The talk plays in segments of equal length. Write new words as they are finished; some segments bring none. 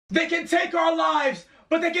They can take our lives,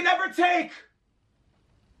 but they can never take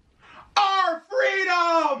our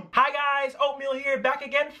freedom! Hi guys, Oatmeal here, back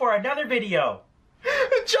again for another video.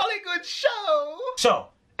 Jolly good show! So,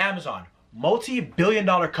 Amazon,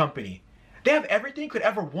 multi-billion-dollar company. They have everything you could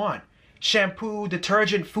ever want. Shampoo,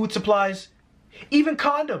 detergent, food supplies, even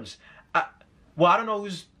condoms. Well, I don't know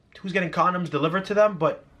who's getting condoms delivered to them,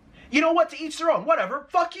 but you know what? To each their own. Whatever.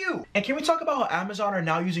 Fuck you. And can we talk about how Amazon are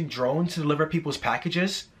now using drones to deliver people's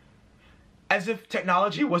packages? As if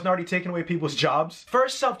technology wasn't already taking away people's jobs.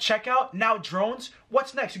 First self-checkout, now drones.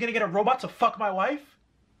 What's next? You're gonna get a robot to fuck my wife?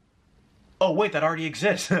 Oh wait, that already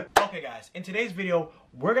exists. Okay guys, in today's video,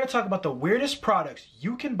 we're gonna talk about the weirdest products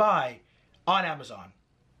you can buy on Amazon.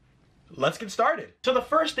 Let's get started. So the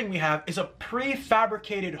first thing we have is a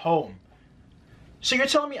prefabricated home. So you're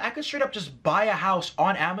telling me I could straight up just buy a house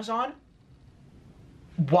on Amazon?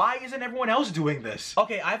 Why isn't everyone else doing this?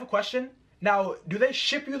 Okay, I have a question. Now, do they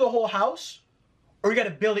ship you the whole house? Or you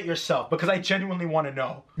gotta build it yourself? Because I genuinely want to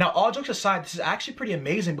know. Now, all jokes aside, this is actually pretty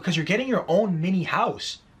amazing because you're getting your own mini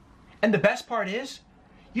house. And the best part is,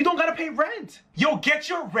 you don't gotta pay rent. You'll get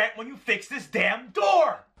your rent when you fix this damn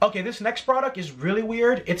door. Okay, this next product is really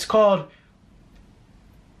weird. It's called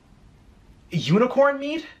unicorn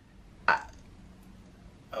meat?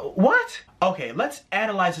 What? Okay, let's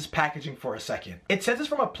analyze this packaging for a second. It says it's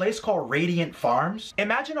from a place called Radiant Farms.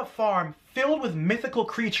 Imagine a farm filled with mythical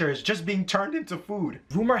creatures just being turned into food.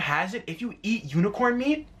 Rumor has it, if you eat unicorn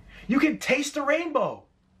meat, you can taste the rainbow.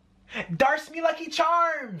 Darce me Lucky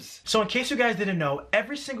Charms! So in case you guys didn't know,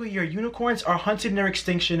 every single year unicorns are hunted near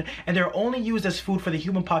extinction and they're only used as food for the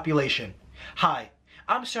human population. Hi,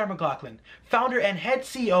 I'm Sarah McLaughlin, founder and head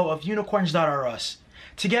CEO of Unicorns.RUs.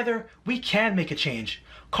 Together, we can make a change.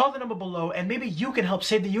 Call the number below and maybe you can help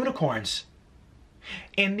save the unicorns.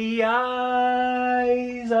 In the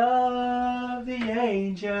eyes of the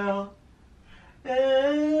angel.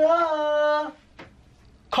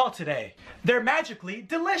 Call today. They're magically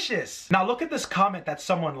delicious. Now look at this comment that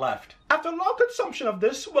someone left. After long consumption of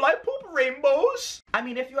this, will I poop rainbows? I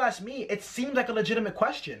mean, if you ask me, it seems like a legitimate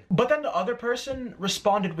question. But then the other person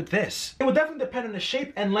responded with this. It would definitely depend on the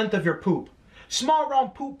shape and length of your poop. Small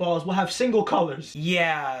round poop balls will have single colors.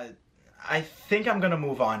 Yeah, I think I'm gonna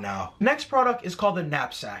move on now. Next product is called the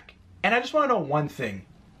knapsack. And I just wanna know one thing.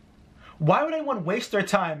 Why would anyone waste their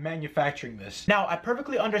time manufacturing this? Now, I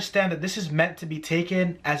perfectly understand that this is meant to be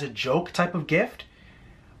taken as a joke type of gift,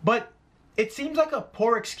 but it seems like a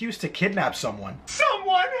poor excuse to kidnap someone.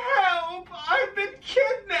 Someone help! I've been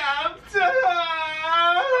kidnapped!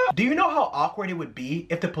 Do you know how awkward it would be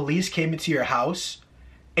if the police came into your house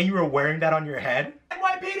and you were wearing that on your head?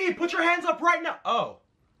 NYPD, put your hands up right now! Oh,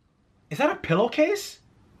 is that a pillowcase?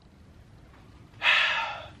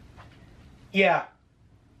 Yeah,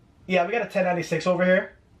 we got a 1096 over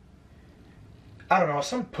here. I don't know,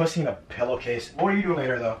 some pussy in a pillowcase. What are you doing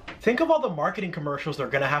later though? Think of all the marketing commercials they're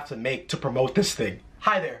gonna have to make to promote this thing.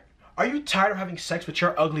 Hi there, are you tired of having sex with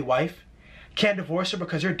your ugly wife? Can't divorce her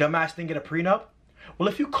because your dumbass didn't get a prenup? Well,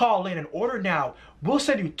 if you call in and order now, we'll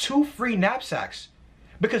send you 2 free knapsacks.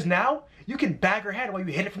 Because now, you can bag her head while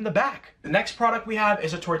you hit it from the back. The next product we have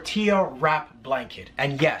is a tortilla wrap blanket.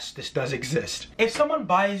 And yes, this does exist. If someone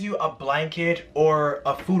buys you a blanket or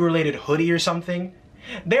a food-related hoodie or something,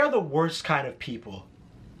 they are the worst kind of people.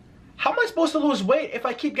 How am I supposed to lose weight if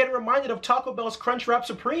I keep getting reminded of Taco Bell's Crunchwrap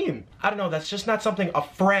Supreme? I don't know, that's just not something a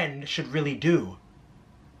friend should really do.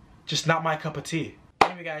 Just not my cup of tea.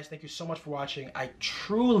 Anyway guys, thank you so much for watching. I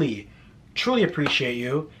truly appreciate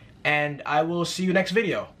you. And I will see you next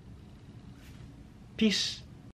video. Peace.